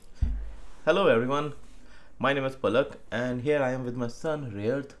Hello everyone, my name is Palak and here I am with my son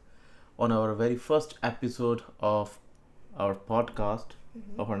Rayarth on our very first episode of our podcast,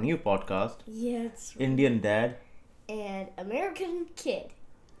 of our new podcast, Yeah, it's Indian Dad. an American kid.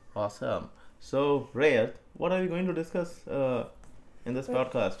 Awesome. So Rayarth, what are we going to discuss in this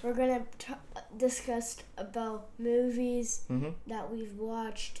podcast? We're gonna discuss about movies Mm-hmm. that we've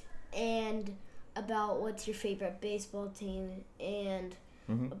watched and about what's your favorite baseball team and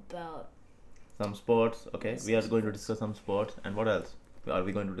Mm-hmm. about Some sports, okay. Yes, We are some going to sports. discuss some sports and what else? Are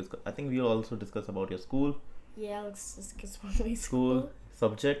we going to discuss? I think we'll also discuss about your school, let's discuss my school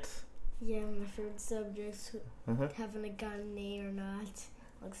subjects. Yeah, my favorite subjects, Uh-huh. having a gun an A or not.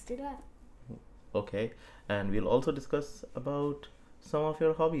 Let's do that. Okay, and we'll also discuss about some of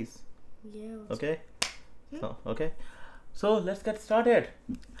your hobbies. Yeah. Okay. So let's get started.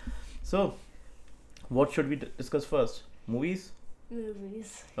 So what should we discuss first? Movies.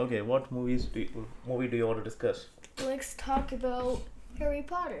 Movies. Okay, what movie do you want to discuss? Let's talk about Harry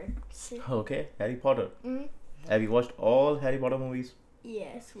Potter. Okay, Harry Potter. Mm-hmm. Have you watched all Harry Potter movies?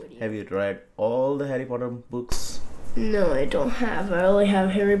 Yes. What do you? Have you read all the Harry Potter books? No, I don't have. I only have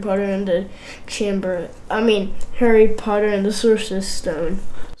Harry Potter and the Harry Potter and the Sorcerer's Stone.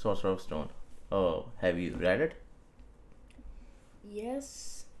 Sorcerer's Stone. Oh, have you read it?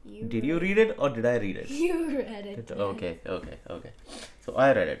 Yes, you. Did you read it or did I read it? You read it. Dad. Okay. So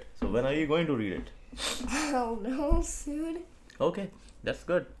I read it. So when are you going to read it? I'll know soon. Okay, that's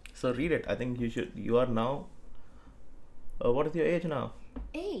good. So read it. I think you should. You are now. What is your age now?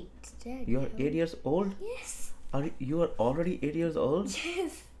 8, Dad. You are 8 years old. Yes. You are already 8 years old?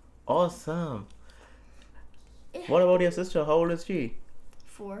 Yes. Awesome. What about your sister? How old is she?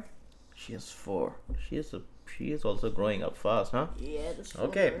 4. She is 4. She is also growing up fast, huh? Yeah, the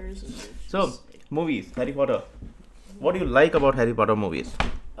Okay. Sorcerer's So movies, Harry Potter. What do you like about Harry Potter movies?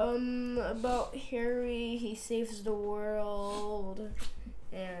 About Harry, he saves the world,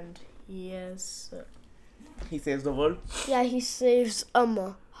 and yes. He saves the world. Yeah, he saves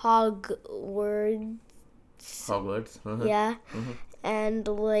Hogwarts. Hogwarts. Uh-huh. Yeah. Mhm. And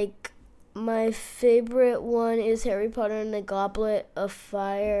like my favorite one is Harry Potter and the Goblet of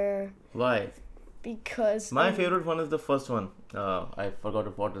Fire Why? because My favorite one is the first one. I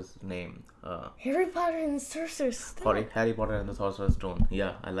forgot what his name. Harry Potter and the Sorcerer's Stone. Sorry, Harry Potter and the Sorcerer's Stone.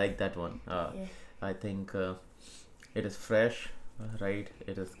 Yeah, I like that one. Yeah. I think it is fresh, right?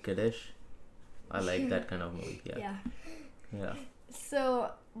 It is kiddish. I like that kind of movie. Yeah. Yeah.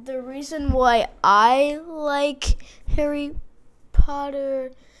 So the reason why I like Harry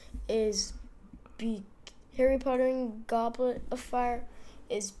Potter is Harry Potter and Goblet of Fire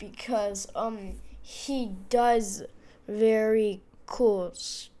is because he does very cool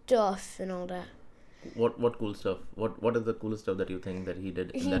stuff and all that. What cool stuff? What is the coolest stuff that you think that he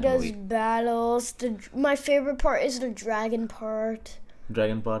did in He that does movie? battles. My favorite part is the dragon part.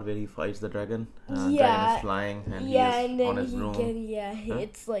 Dragon part where he fights the dragon. Dragon Yeah. is flying and Yeah, he is and then on his he broom. Huh?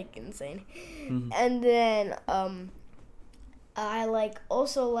 it's like insane. Mhm. And then I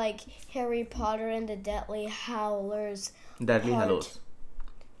also like Harry Potter and the Deathly Howlers. Deadly part. Hallows.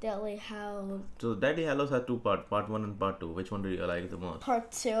 Deathly Hallows So Deadly Hallows has two parts, part 1 and part 2. Which one do you like the most?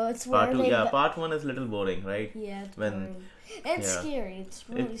 Part 2. It's Part where 2, they yeah. Part 1 is a little boring, right? yeah, it's when- boring. It's yeah. scary. It's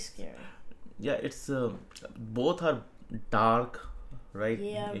really It's- scary. Yeah, it's both are dark, right?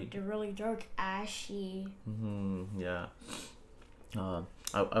 Yeah, they're really dark, ashy. Yeah.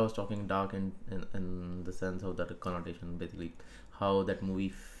 I was talking dark in the sense of that connotation, basically how that movie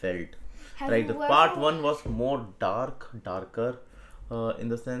felt. Have Right, you the part ever- 1 was more darker, in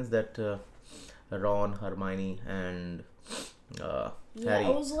the sense that Ron, Hermione, and Yeah, Harry,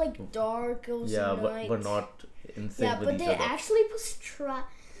 it was like dark. It was yeah, night. were not in sync Yeah, with but each they other. actually put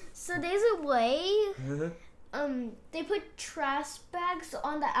So there's a way. Mhm. They put trash bags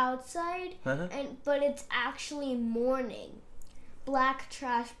on the outside, Uh-huh. but it's actually morning. Black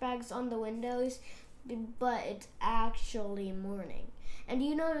trash bags on the windows, but it's actually morning. And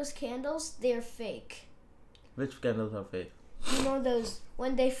you know those candles? They're fake. Which candles are fake? You know those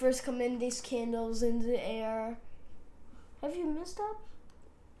when they first come in, these candles in the air. Have you missed that?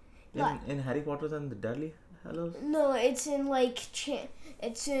 What? In Harry Potter and the Deadly Hallows? No, it's in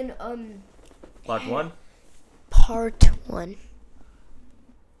it's in Part 1? part 1.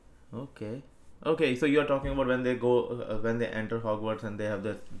 Okay, so you're talking about when they go, when they enter Hogwarts and they have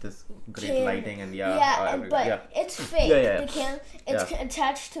this great Can- lighting and but yeah. it's fake. Yeah. It's Yeah.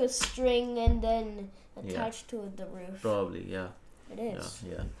 attached to a string and then Yeah. attached to the roof. Probably, yeah. It is.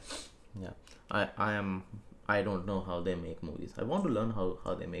 Yeah. I don't know how they make movies. I want to learn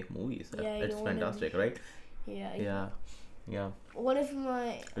how they make movies. Yeah, you It's wanna- fantastic, right? Yeah. Yeah. Yeah. One of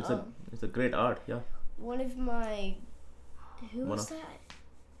my It's a great art. Yeah. one of my who One was of- that?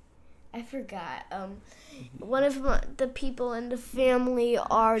 I forgot. One of the people in the family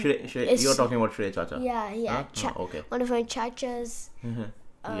are is- You're talking about Shrey Chacha. yeah. Huh? Oh, okay. One of my chachas.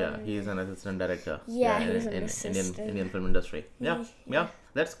 Yeah, he is an assistant director. Yeah, he's in an assistant. Indian film industry. Yeah, Yeah.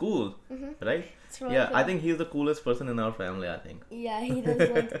 that's cool, right? It's really Yeah, I cool. think he's the coolest person in our family. I think. Yeah, he does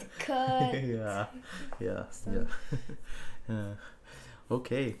like to cut. yeah. So-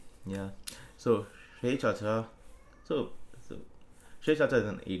 Okay, yeah. So Shrey Chacha, so Shrey Chacha is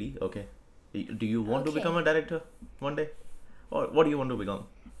an AD. Okay. Do you want to Okay. become a director one day, or what do you want to become?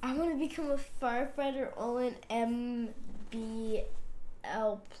 I want to become a firefighter or an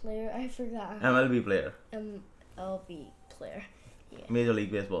MBL player. I forgot. MLB player, MLB player. Major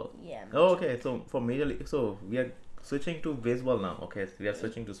League Baseball. Yeah. Oh, okay. So for Major League, so we are switching to baseball now. Okay, so we are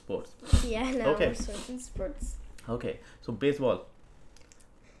switching to sports. Yeah. Now Okay. we're switching sports. Okay, so baseball.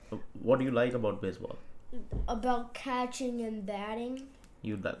 What do you like about baseball? About catching and batting.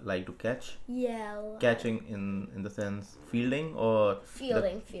 You like to catch? Yeah. Catching in the sense fielding or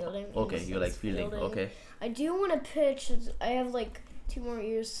Fielding. okay, you like fielding. Okay. I do want to pitch. I have like 2 more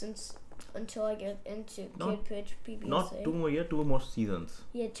years until I get into Not- kid pitch PBSA. Not 2 more years, 2 more seasons.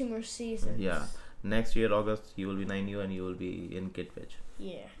 Yeah, 2 more seasons. Yeah. Next year August you will be 9U and you will be in kid pitch.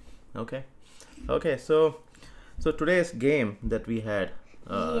 Yeah. Okay. Okay, so today's game that we had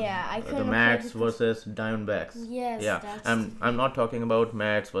Yeah, I the couldn't Mats play versus Diamondbacks. Yes. Yeah, That's I'm not talking about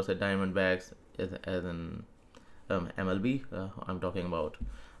Mats versus Diamondbacks as in MLB. I'm talking about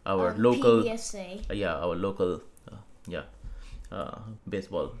our local, PBSA. our local,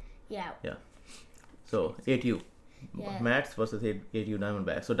 baseball. Yeah. So 8U, Yeah. Mats versus 8U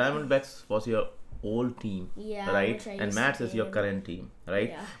Diamondbacks. So Diamondbacks was your old team, Yeah. right? which I And used Mats to is your be current team, right?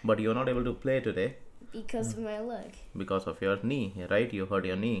 Yeah. But you're not able to play today because of my leg. because of your knee, right? You hurt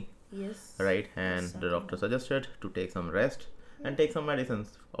your knee, Yes. right? And the doctor suggested to take some rest and take some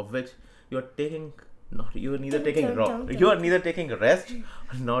medicines, of which you're taking. Not you're neither Dun, taking dun, raw. dun, dun. You are neither taking rest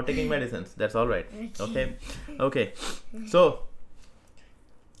nor taking medicines. That's all right. Okay. Okay.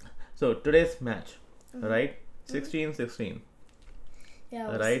 So today's match, right? 16-16, Yeah.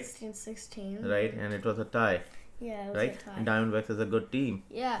 It was Right. 16-16. right? And it was a tie, Yeah. It was right? a tie. Diamondbacks is a good team,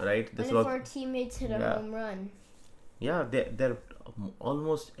 Yeah. right? This and if was our teammates hit a yeah. home run. yeah. They're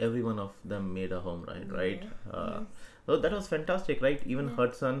almost every one of them made a home run, right? So that was fantastic, right? Even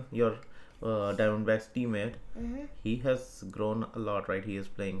Hudson, your Diamondbacks teammate, Mm-hmm. he has grown a lot, right? He is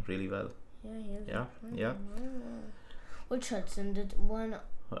playing really well. Yeah. He is. Yeah. Which Hudson did one?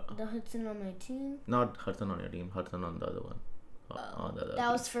 The Hudson on my team. Not Hudson on your team, Hudson on the other one. On the other That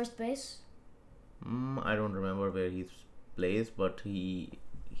team. was first base. I don't remember where he plays, but he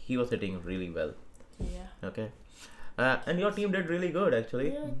was hitting really well. Yeah. Okay. And your team did really good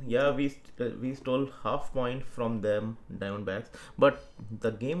actually. Yeah, we stole half point from them, Diamondbacks, but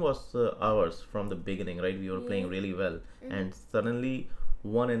the game was ours from the beginning, right? We were playing really well, and suddenly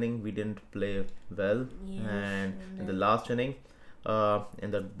one inning we didn't play well, and in the last inning,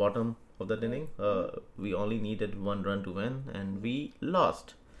 in the bottom of that inning, we only needed 1 run to win, and we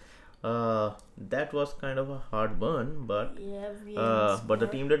lost. That was kind of a hard burn, but Yeah. but the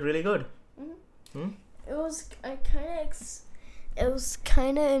team did really good. It was it was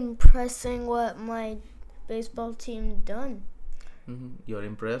kind of impressing what my baseball team done. You're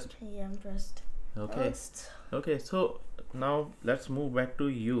impressed? Yeah, impressed. Okay. Okay, so now let's move back to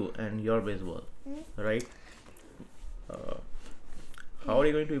you and your baseball, right? How are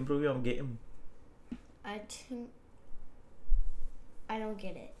you going to improve your game? I think I don't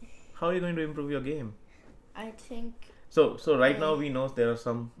get it. How are you going to improve your game? I think So right now we know there are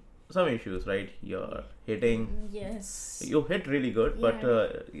some issues, right? You're hitting. yes. You hit really good, but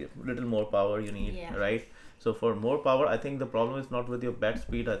little more power you need, Yeah. right? So for more power, I think the problem is not with your bat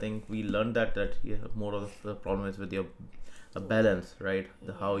speed. I think we learned that more of the problem is with your balance, right?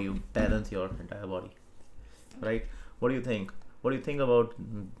 How you balance your entire body, right? What do you think? What do you think about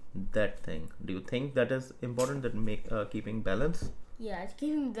that thing? Do you think that is important, that make keeping balance? Yeah,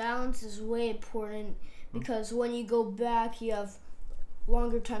 keeping balance is way important because when you go back, you have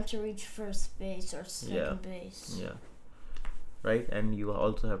longer time to reach first base or second base. Yeah, right. And you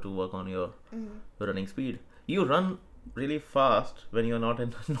also have to work on your running speed. You run really fast when you're not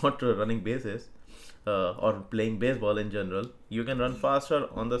not running bases or playing baseball in general. You can run faster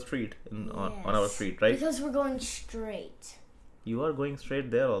on the street on our street, right? Because we're going straight. You are going straight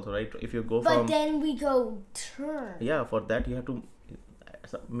there also, right? If you go But from then we go turn. yeah, for that you have to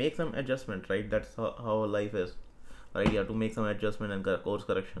make some adjustment, right? That's how life is, right? You have to make some adjustment and course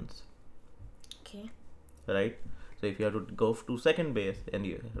corrections, Okay. right? So if you have to go to second base and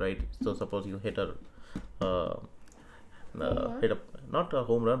you right, so suppose you hit a uh, hit a not a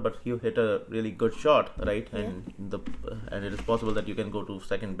home run, but you hit a really good shot, right? And it is possible that you can go to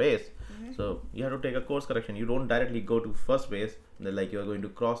second base. So you have to take a course correction. You don't directly go to first base, like you are going to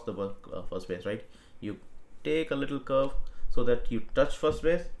cross the first base, right? You take a little curve so that you touch first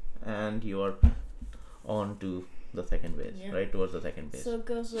base and you are on to the second base, right? Towards the second base. So it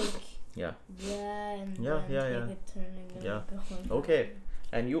goes like Yeah. and Yeah, then yeah, take yeah. a turn and then Yeah. go Okay.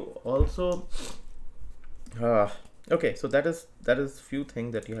 And you also okay, so that is few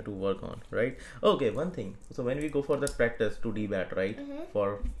things that you have to work on, right? Okay, one thing. So when we go for the practice to debat, right?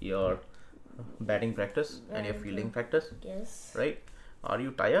 For your batting practice and your fielding practice, Yes. right? Are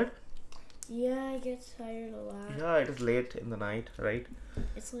you tired? Yeah, I get tired a lot. Yeah, it is late in the night, right?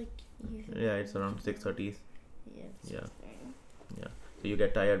 It's like Yeah, it's around 6:30. Yeah. Yeah. So you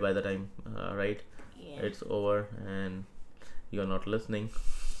get tired by the time, right? Yeah. It's over and you're not listening.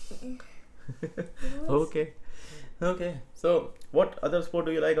 Okay. Okay. So what other sport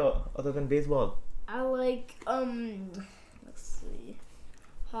do you like other than baseball? I like let's see,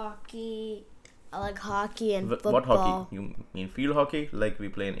 hockey. I like hockey and football. What hockey? You mean field hockey like we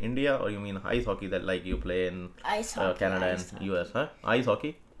play in India, or you mean ice hockey that like you play in Ice hockey. Canada ice and hockey. US, huh? Ice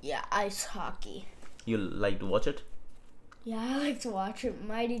hockey? Yeah, ice hockey. You like to watch it? Yeah, I like to watch it.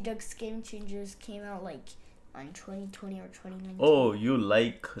 Mighty Ducks Game Changers came out like on 2020 or 2019. Oh, you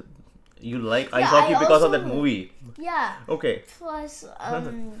like ice Yeah, hockey I because of that also- movie. Yeah. Okay. Plus,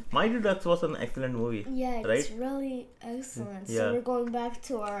 Mighty Ducks was an excellent movie. yeah, it's Right? really excellent. Yeah. So we're going back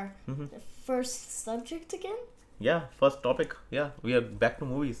to our Mhm. first subject again. Yeah, first topic. Yeah, we are back to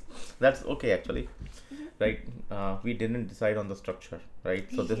movies. That's okay actually. Right? We didn't decide on the structure, right?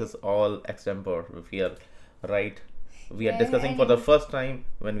 So this is all extempore. We are right. We are Yeah, discussing for the first time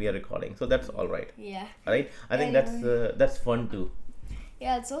when we are recording. So that's all right. Yeah. Right? I think that's fun too.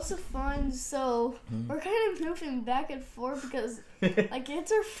 Yeah, it's also fun. So we're kind of moving back and forth because like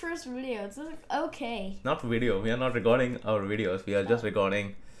it's our first video. It's like, okay. Not video. We are not recording our videos. We are just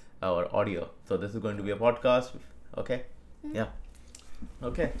recording our audio. So this is going to be a podcast. Okay? Yeah.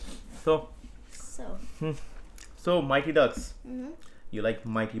 Okay. So Mighty Ducks. You like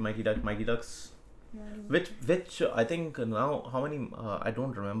Mighty Ducks? Which I think now how many I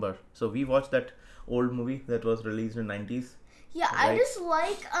don't remember. So we watched that old movie that was released in 90s. Yeah, I Right. just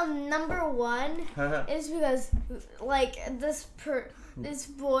like number one is because like this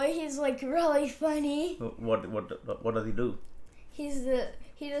boy, he's like really funny. What does he do?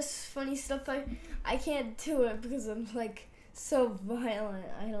 He does funny stuff. I can't do it because I'm like so violent.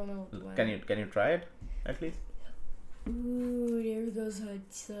 I don't know why. Can you try it at least? Ooh, there goes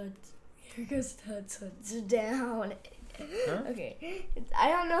Hudson. Here goes Hudson down. Huh? Okay, I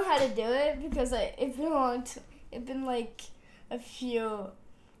don't know how to do it because it's been long. It's been like a few,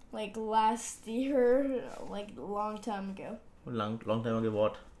 like last year, like a long time ago. Long time ago.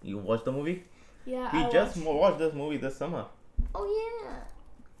 What? You watched the movie? Yeah, We I just watched- watched this movie this summer. Oh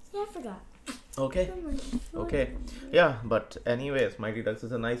yeah, I forgot. Okay. Okay. Yeah, but anyways, Mighty Ducks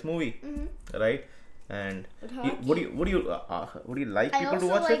is a nice movie, right? And would you like I people to also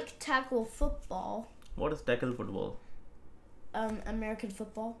watch like it? tackle football. What is tackle football? American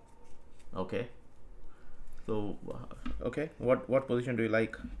football. Okay. So, okay. What position do you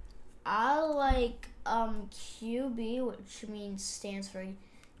like? I like QB, which means stands for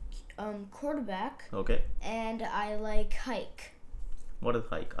quarterback, Okay. and I like hike. What is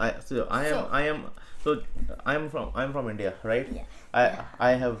hike? I am from India, right? Yeah.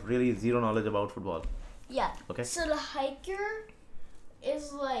 I have really zero knowledge about football. Yeah. Okay. So the hiker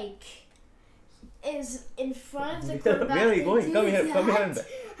is in front of the Where quarterback. are you going? to Come do here. Come here. that.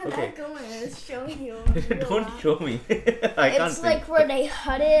 I'm Okay. not going. I'm showing you. Don't show me. I can't It's see. like where they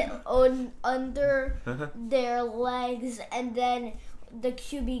hut it on under Uh-huh. their legs, and then the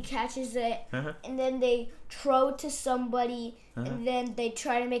QB catches it, Uh-huh. and then they throw it to somebody, Uh-huh. and then they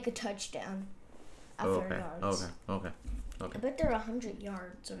try to make a touchdown after Okay. yards. Okay. I bet they're 100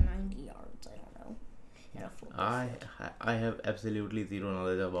 yards or 90 yards. I don't know. In a football field. I have absolutely zero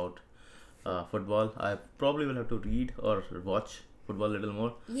knowledge about football. I probably will have to read or watch football a little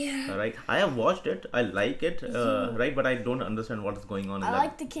more. Yeah. Right. I have watched it. I like it. Right, but I don't understand what is going on in I that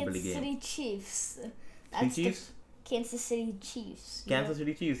like the silly Kansas game. City Chiefs. The That's Chiefs? the Kansas City Chiefs. Kansas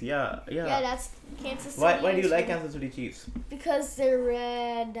City Chiefs. Yeah. Yeah, that's Kansas City. Why do you is like red. Kansas City Chiefs? Because they're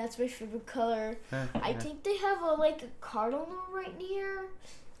red. That's my favorite color. I think they have a cardinal right here.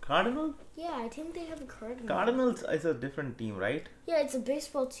 Cardinals? Yeah, I think they have a cardinal. Cardinals is a different team, right? Yeah, it's a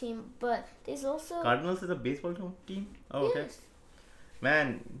baseball team, but there's also Cardinals is a baseball team? Oh, okay. Yes.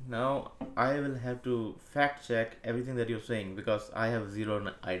 Man, now I will have to fact check everything that you're saying because I have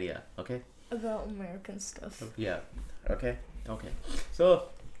zero idea. Okay. About American stuff. Yeah. Okay. Okay. So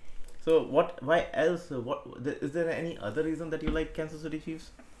what? Why else? Is there any other reason that you like Kansas City Chiefs?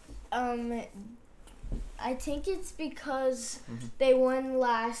 I think it's because Mhm. they won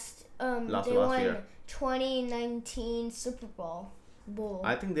last. Last They won year. 2019 Super Bowl.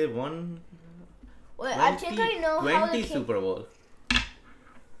 I think they won. Wait, I think I know how 20 they came. Super Bowl.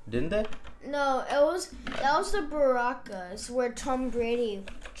 Didn't they? No, that was the Baracas where Tom Brady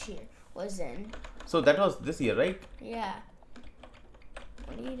was in. So that was this year, right? Yeah.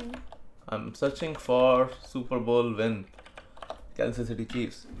 What are you doing? I'm searching for Super Bowl win. Kansas City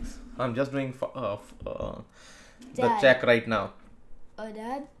Chiefs. I'm just doing the Dad. check right now. Oh,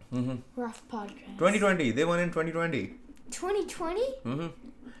 Dad? Mm-hmm. Rough podcast. 2020. They won in 2020. 2020? Mm-hmm.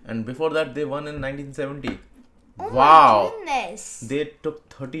 And before that, they won in 1970. Oh Wow. my goodness. They took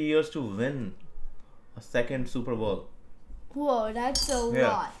 30 years to win a second Super Bowl. Whoa, that's a Yeah.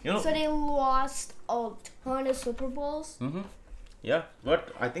 lot. You know- So they lost a ton of Super Bowls? Mm-hmm. Yeah,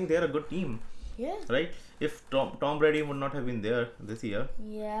 but I think they're a good team, Yeah. right? If Tom Brady would not have been there this year,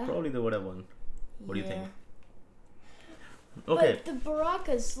 Yeah. probably they would have won. What do you Yeah. think? Okay. But the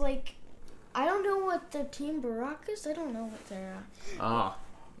Baracas, like, I don't know what the team Baracas, I don't know what they're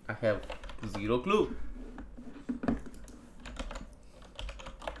I have zero clue.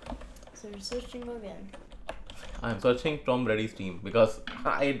 So you're searching again. I'm searching Tom Brady's team because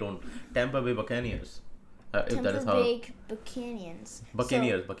I don't. Tampa Bay Buccaneers. If that is how. Bay Buccaneers.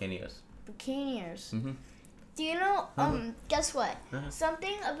 Buccaneers. Buccaneers. Mm-hmm. Do you know, Mhm. guess what? Uh-huh.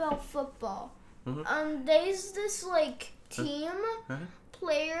 Something about football. Mhm. There's this, like, team Uh-huh.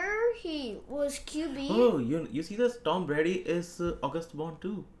 player, he was QB. Oh, you see this? Tom Brady is August born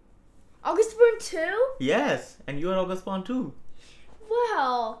too. August Burn 2? Yes, and you are August born too.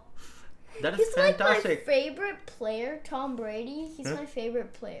 Wow. That is He's like my fantastic. favorite player, Tom Brady. He's Huh? my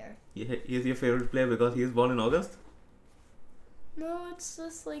favorite player. He is your favorite player because he is born in August. No, it's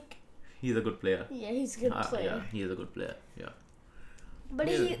just like, He's a good player. yeah, he's a good player. Yeah, he is a good player. Yeah. But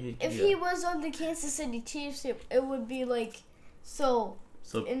Yeah, if yeah. he was on the Kansas City Chiefs, it would be like so.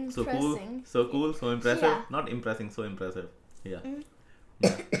 So cool, Impressing. so cool, so impressive. Yeah. Not impressing, so impressive. Yeah. Mm.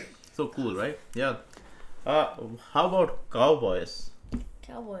 Yeah. So cool, right? Yeah. How about Cowboys?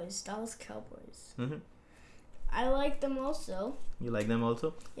 Cowboys, Dallas Cowboys. Mm-hmm. I like them also. You like them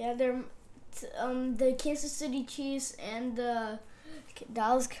also? Yeah, they're the Kansas City Chiefs and the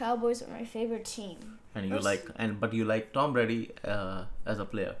Dallas Cowboys are my favorite team. And you Those- but you like Tom Brady as a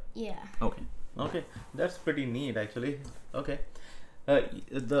player. Yeah. Okay, that's pretty neat actually. Okay,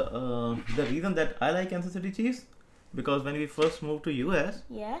 the reason that I like Kansas City Chiefs because when we first moved to US,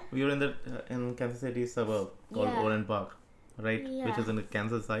 Yeah. we were in Kansas City suburb called Yeah. Orange Park, right? Yeah. Which is in the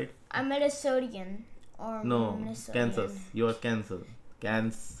Kansas side. I'm Minnesotian or No, Minnesotian. Kansas. You are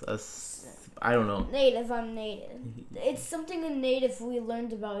Kansas. I don't know. Native. I'm native. It's something in native we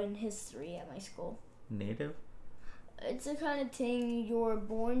learned about in history at my school. Native. It's a kind of thing you're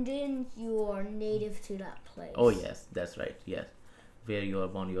born in. You are native to that place. Oh yes, that's right. Yes, where you are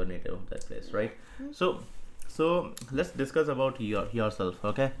born, you are native of that place, right? Mhm. So let's discuss about yourself.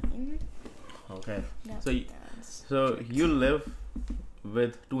 Okay. Mhm. Okay. That's So So you live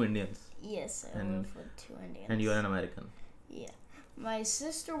with two Indians yes, I and- live with two Indians. and you are an American. Yeah. My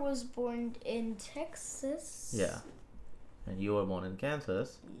sister was born in Texas. Yeah. And you were born in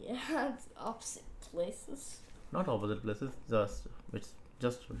Kansas. Yeah, it's opposite places. Not opposite places, it's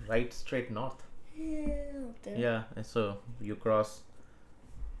just right straight north. Yeah, up there. Yeah. And so you cross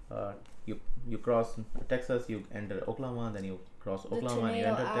you cross Texas, you enter Oklahoma, then you cross The Oklahoma and you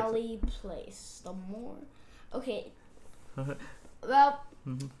Tornado enter Texas. Alley place. The more. Okay. Well,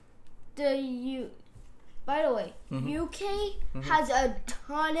 Mhm. By the way, Mhm. UK Mhm. has a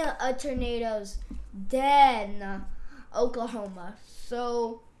ton of tornadoes than Oklahoma.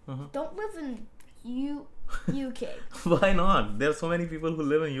 So Mhm. don't live in UK. Why not? There are so many people who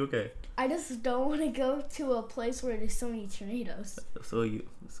live in UK. I just don't want to go to a place where there's so many tornadoes.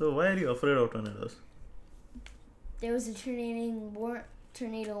 So why are you afraid of tornadoes? There was a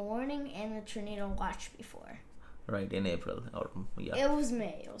tornado warning and a tornado watch before. Right, in April or yeah. It was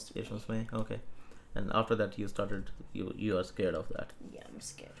May. It was May. Okay. And after that you are scared of that. Yeah, I'm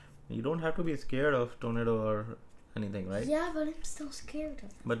scared. You don't have to be scared of tornado or anything, right? Yeah, but I'm still scared of them.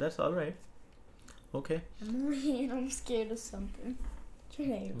 But that's all right. Okay. I'm scared of something.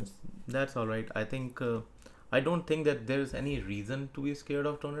 Tornadoes. That's all right. I think I don't think that there is any reason to be scared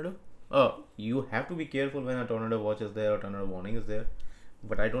of tornado. You have to be careful when a tornado watch is there or tornado warning is there.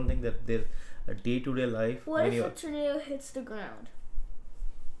 But I don't think that there's a day-to-day life What when if you a tornado hits the ground?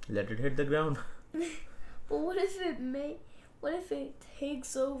 Let it hit the ground. But what if it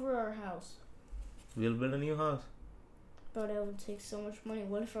takes over our house? We'll build a new house. But it would take so much money.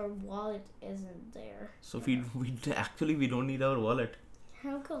 What if our wallet isn't there? So we don't need our wallet.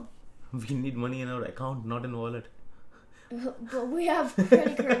 How come? We need money in our account, not in wallet. But we have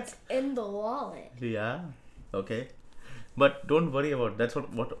credit cards in the wallet. Yeah. Okay. But don't worry about that's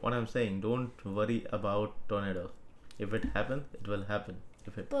what I'm saying. Don't worry about tornado. If it happens, it will happen.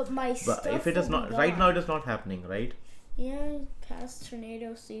 But my stuff if it is will not be right gone. now, it is not happening, right? Yeah, past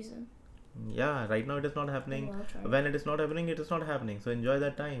tornado season. Yeah, right now it is not happening. Well, I'll try. When it is not happening, it is not happening. So enjoy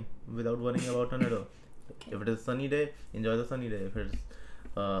that time without worrying about tornado. Okay. If it is sunny day, enjoy the sunny day. If it's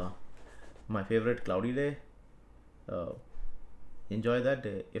my favorite cloudy day, enjoy that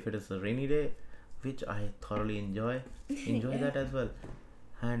day. If it is a rainy day, which I thoroughly enjoy Yeah. that as well.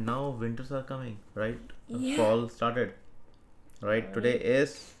 And now winters are coming, right? Yeah. Fall started. Right, today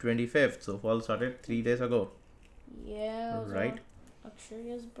is 25th, so fall started 3 days ago. Yeah. it was Right.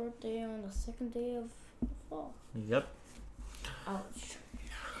 Aksharia's birthday on the second day of fall. Yep. Ouch.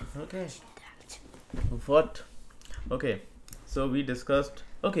 Okay. What? Okay. So we discussed.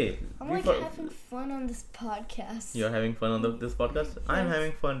 Okay. I'm we like for- having fun on this podcast. You're having fun on this podcast. I'm Yes.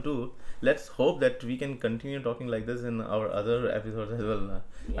 having fun too. Let's hope that we can continue talking like this in our other episodes as well. I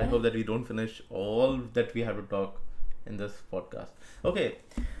Yeah. hope that we don't finish all that we have to talk in this podcast. Okay.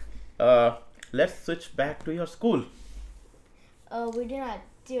 Let's switch back to your school. We did not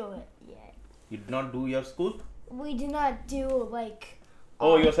do it yet. You did not do your school? We did not do like.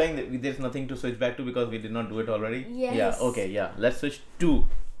 Oh, you're saying that there's nothing to switch back to because we did not do it already? Yes. Yeah, okay, yeah. Let's switch to.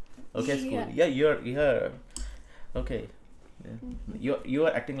 Okay, school. Yeah. Yeah, you're okay. Yeah. You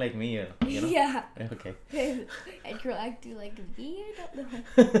are acting like me, you know? Yeah. Okay. And you're acting like me. I don't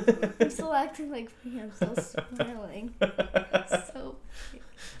know. I'm still acting like me. I'm still smiling. So.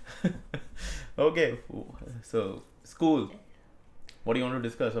 Okay. So, school. What do you want to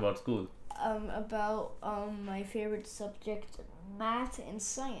discuss about school? About my favorite subject, math and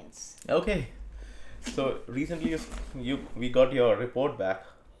science. Okay. So recently we got your report back.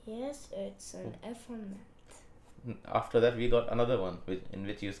 Yes, it's an F on math. After that we got another one in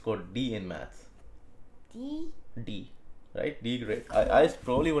which you scored D in maths. D, right? D grade. I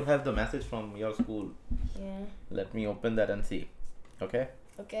probably would have the message from your school. Yeah. Let me open that and see. Okay.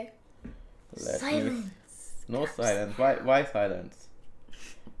 Okay. Silence. No silence. Why silence?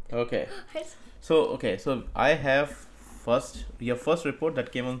 Okay. So I have your first report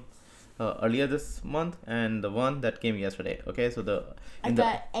that came on earlier this month and the one that came yesterday. Okay, so I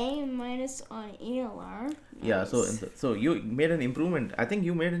got A minus on ELR. yeah. So Nice. so you made an improvement. I think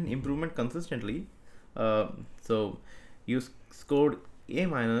you made an improvement consistently. So you scored A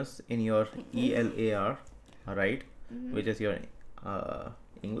minus in your ELAR, right? Which is your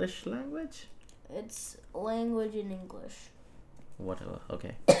English language. It's language in English. Whatever.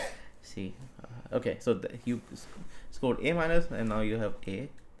 Okay. See. Okay. So you scored A minus, and now you have A.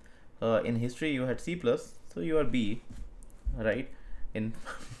 In history, you had C plus, so you are B, right? In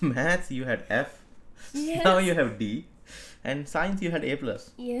maths, you had F. Yes. Now you have D, and science, you had A plus.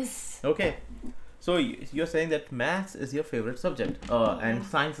 Yes. Okay. So you're saying that maths is your favorite subject, and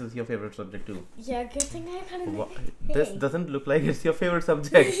science is your favorite subject too. Yeah, good thing I kind of. This doesn't look like it's your favorite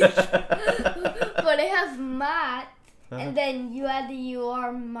subject. But I have math, and then you add the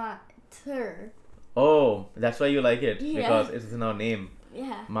UR matter. Oh, that's why you like it, Yeah. because it's in our name.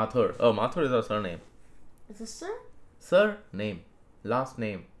 Yeah. Mathur. Oh, Mathur is our surname. Is it sir? Surname. Last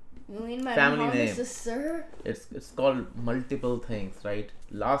name. You mean my Family mom name. is a sir? It's called multiple things, right?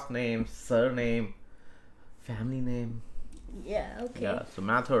 Last name, surname, family name. Yeah, okay. Yeah, so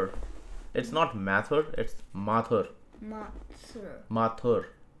Mathur. It's not Mathur, it's Mathur. Matter. Mathur.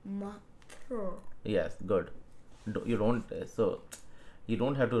 Matter. Yes, good. You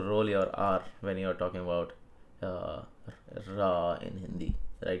don't have to roll your R when you're talking about Ra in Hindi,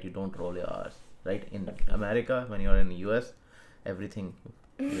 right? You don't roll your R's, right? In America, when you're in the US, everything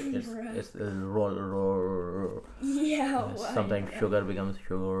it's roll. Yeah. why Sometimes not? sugar becomes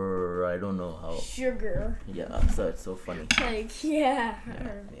sugar. I don't know how. Sugar. Yeah, so it's so funny. Like, yeah.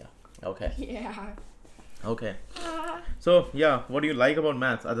 Yeah. Okay. Yeah. Okay. So yeah, what do you like about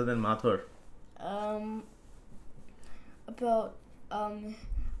maths other than Mathur? About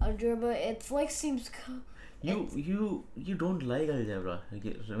algebra, it's like seems You don't like algebra.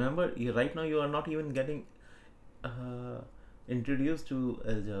 Remember, right now you are not even getting introduced to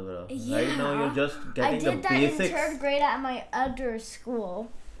algebra. Right now you're just I getting the did that basics. in third grade at my other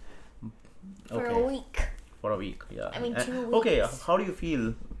school for a Okay. week. For a week, yeah. I mean, 2 Okay, weeks. how do you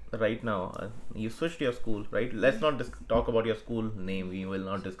feel right now, you switched your school, right? Let's not talk about your school name. We will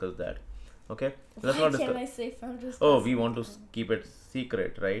not discuss that. Okay? Let's Why not can't discuss. I say founders? Oh, we want to keep it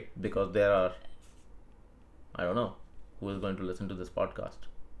secret, right? Because there are, I don't know, who is going to listen to this podcast.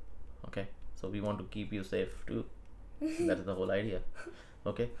 Okay? So we want to keep you safe too. That is the whole idea.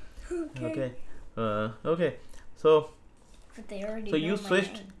 Okay? Okay. Okay. So But they already So know you my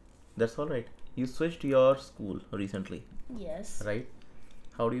switched. name. That's all right. You switched your school recently, Yes. right?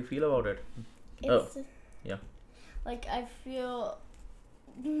 How do you feel about it? It's yeah. like I feel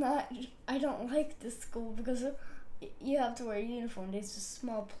not. I don't like this school because you have to wear a uniform. There's a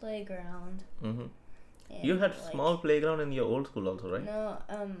small playground. Mm-hmm. and, You had like, small playground in your old school also, right? No,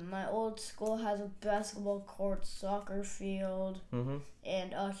 my old school has a basketball court, soccer field, Mm-hmm.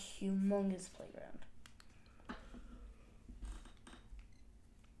 and a humongous playground.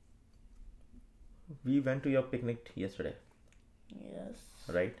 We went to your picnic yesterday, Yes.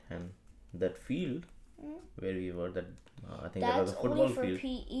 right? And that field Mm. where we were, that I think that was That's a football only for field.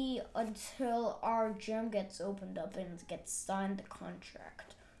 PE until our gym gets opened up and gets signed the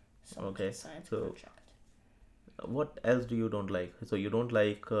contract. Someone Okay, gets signed the so- contract. What else do you don't like? So you don't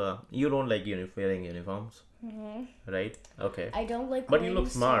like wearing uniforms, Hmm. right? Okay. I don't like. But you waiting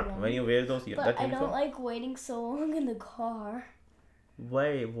look smart so long. when you wear those But that I uniform. don't like waiting so long in the car.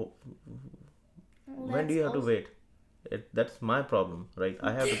 Why? When do you have to wait? That's my problem, right?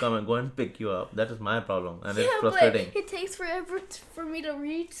 I have to come and go and pick you up. That is my problem, and it's frustrating. But it takes forever for me to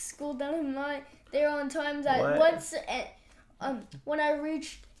reach school. Then I'm not there on time. That Why? once, when I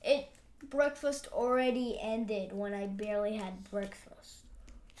reached it, breakfast already ended. When I barely had breakfast.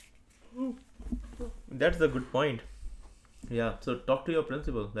 That's a good point. Yeah. So talk to your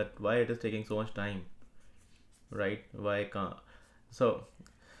principal that why it is taking so much time, right? Why can't? So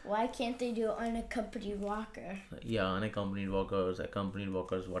Why can't they do unaccompanied walker? yeah, unaccompanied walkers, accompanied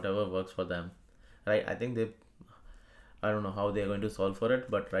walkers, whatever works for them, right? I think they. I don't know how they are going to solve for it,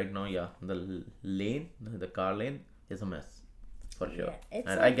 but right now, yeah, the car lane is a mess, for sure. Yeah, it's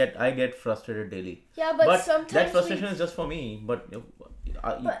And like- I get frustrated daily. Yeah, but sometimes that frustration is just for me. But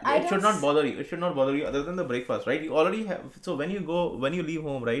I it should don't not bother you. It should not bother you other than the breakfast, right? You already have. So when you leave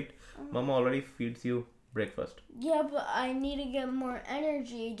home, right? Mama already feeds you breakfast. Yeah, but I need to get more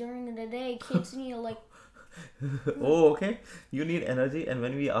energy during the day. Kids need to like. Oh, okay. You need energy, and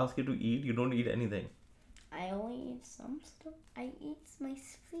when we ask you to eat, you don't eat anything. I only eat some stuff. I eat my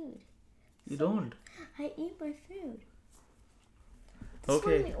food. You don't. I eat my food. That's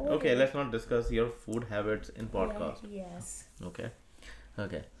Okay. what we ordered. Okay. Let's not discuss your food habits in podcast. Yeah, yes. Okay.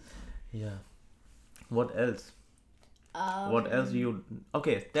 Okay. Yeah. What else? Um, What else do you?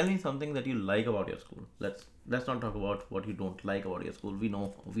 Okay, tell me something that you like about your school. Let's not talk about what you don't like about your school.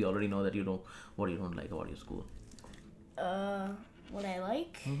 We already know that you don't what you don't like about your school. What I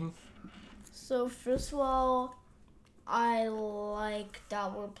like? Mm-hmm. So first of all, I like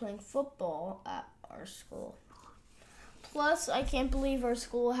that we're playing football at our school. Plus, I can't believe our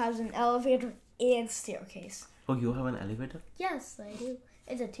school has an elevator and staircase. Oh, you have an elevator? Yes, I do.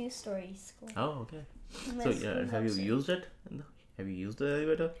 It's a 2-story school. Oh, okay. My So yeah, school's have you upstairs. used it? Have you used the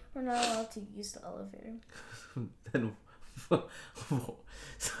elevator? We're not allowed to use the elevator. Then,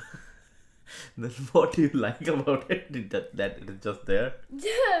 then what do you like about it? That it is just there.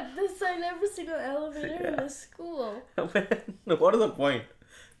 Yeah, this I never seen an elevator in Yeah. the school. What is the point?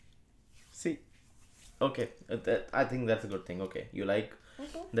 See, okay, I think that's a good thing. Okay, you like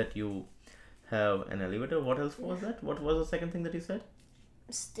that you have an elevator. What else was that? What was the second thing that you said?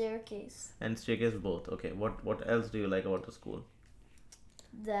 Staircase. And staircase both. Okay, what else do you like about the school?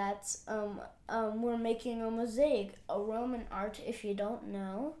 That's we're making a mosaic, a Roman art. If you don't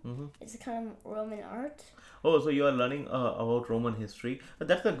know, Mm-hmm. it's a kind of Roman art. Oh, so you are learning about Roman history.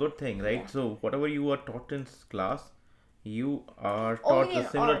 That's a good thing, right? Yeah. So whatever you were taught in class, you are taught Only the in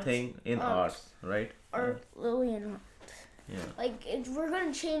similar arts. thing in Arts. arts, right? Art, Lillian art. Yeah. Like we're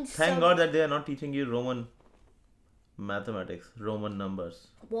gonna change. Thank some- God that they are not teaching you Roman mathematics, Roman numbers.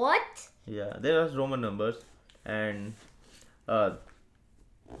 What? Yeah, there are Roman numbers, and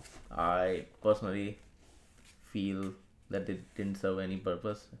I personally feel that it didn't serve any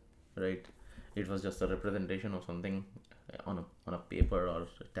purpose, right? It was just a representation of something on a paper or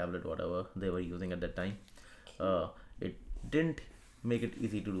a tablet, whatever they were using at that time. It didn't make it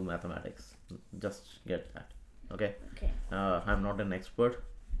easy to do mathematics. Just get that, okay? Okay. I'm not an expert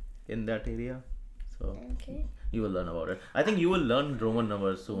in that area, so Okay. you will learn about it. I think you will learn Roman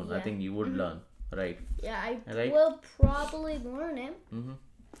numbers soon. I Yeah. think you would learn, right? Yeah, I Right. will probably learn it. Mm-hmm.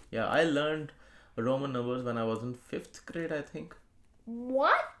 Yeah, I learned Roman numbers when I was in 5th grade, I think.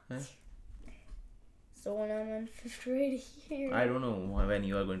 What? Yeah. So when I'm in fifth grade here. I don't know when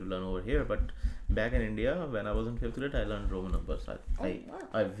you are going to learn over here, but back in India, when I was in fifth grade, I learned Roman numbers. Wow.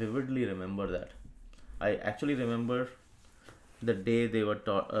 I vividly remember that. I actually remember the day they were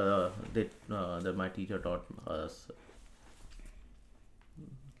taught. That my teacher taught us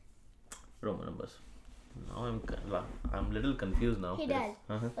Roman numbers. Now I'm little confused now. Hey Dad,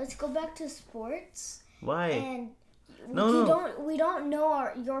 Uh-huh. let's go back to sports. Why? And No. we don't know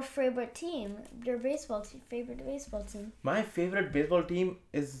your favorite team, your favorite baseball team. My favorite baseball team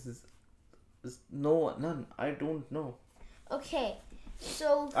is no none. I don't know. Okay,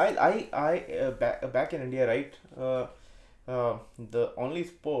 so Back in India, right? The only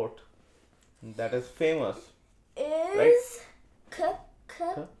sport that is famous, is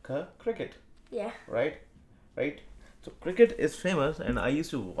cricket, yeah. right? So cricket is famous, and I used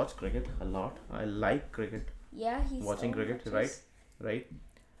to watch cricket a lot. I like cricket, Yeah, he's watching so cricket, much right?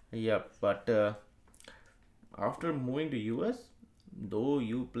 Yeah, but after moving to US, though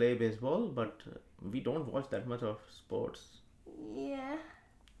you play baseball, but we don't watch that much of sports, Yeah,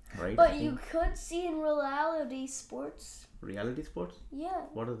 right? but I you think could see in reality sports. reality sports. Yeah,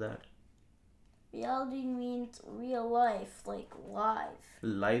 What is that? reality means real life, like live.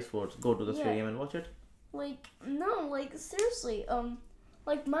 Live sports. Go to the Yeah. stadium and watch it. Like no, like seriously,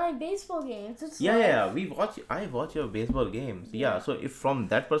 like my baseball games. It's Yeah, live. yeah. I watch your baseball games. Yeah. So if from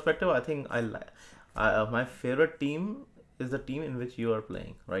that perspective, I think my favorite team is the team in which you are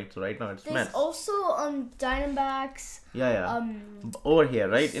playing, right? So right now it's There's Mets. also Diamondbacks. Yeah. Over here,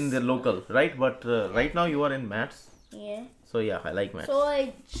 right in the local, right? But right now you are in Mets. Yeah. So yeah, I like Mets. So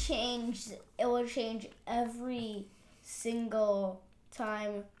it will change every single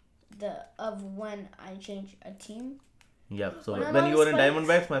time when I change a team. Yeah. So when I'm when on you the were in Spikes-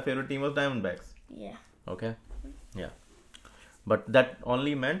 Diamondbacks, my favorite team was Diamondbacks. Yeah. Okay. Yeah. But that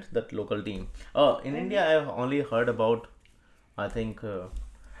only meant that local team. In India, I've only heard about, I think,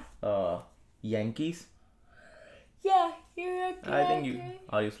 Yankees. Yeah, you're I think you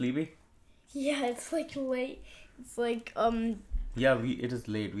are you sleepy? Yeah, it's like late. It's like Yeah, it is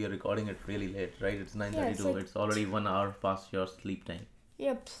late. We are recording it really late, right? It's 9:32. like- It's already 1 hour past your sleep time.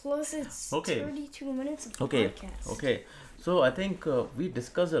 yeah. Plus it's Okay. 32 minutes of Okay. podcast. Okay. So I think we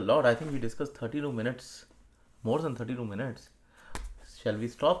discussed a lot. I think we discussed 32 minutes, more than 32 minutes. Shall we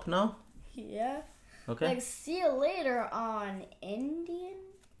stop now? Yeah. Okay. Like see you later on Indian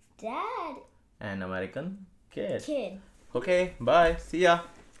Dad And American kid. Kid. Okay. Bye. See ya.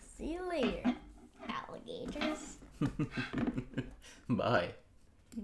 See you later, alligators. Bye.